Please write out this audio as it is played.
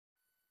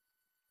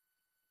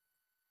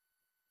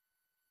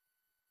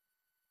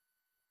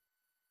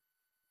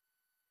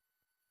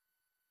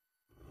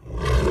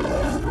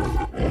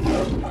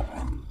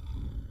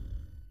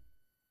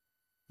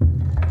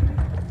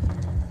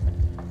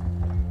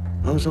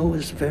I was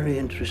always very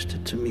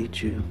interested to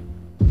meet you.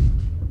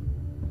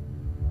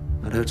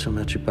 I'd heard so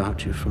much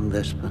about you from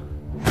Vesper.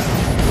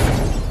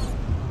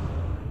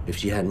 If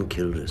she hadn't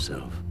killed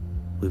herself,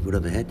 we would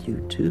have had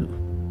you too.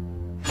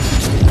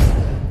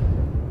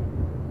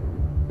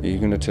 Are you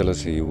going to tell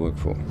us who you work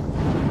for?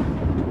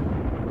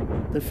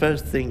 The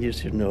first thing you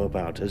should know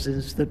about us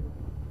is that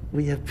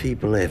we have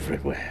people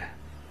everywhere.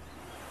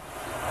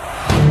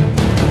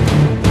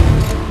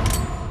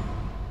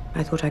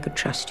 I thought I could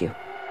trust you.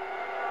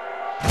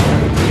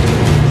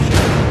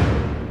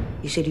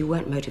 You said you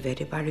weren't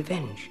motivated by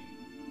revenge.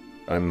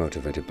 I'm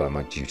motivated by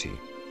my duty.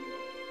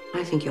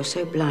 I think you're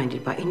so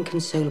blinded by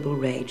inconsolable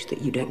rage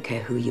that you don't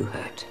care who you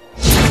hurt.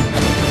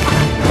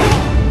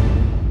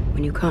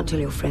 When you can't tell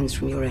your friends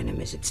from your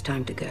enemies, it's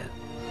time to go.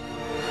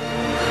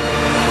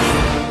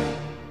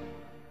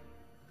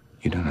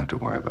 You don't have to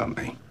worry about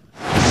me.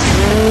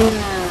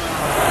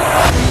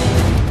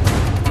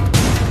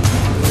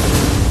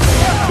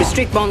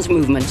 Restrict Bond's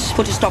movements.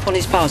 Put a stop on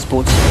his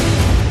passports.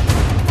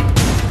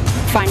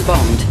 Find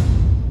Bond.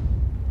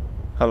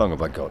 How long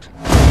have I got?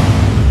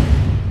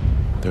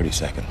 30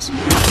 seconds.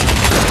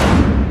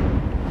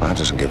 That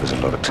doesn't give us a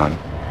lot of time.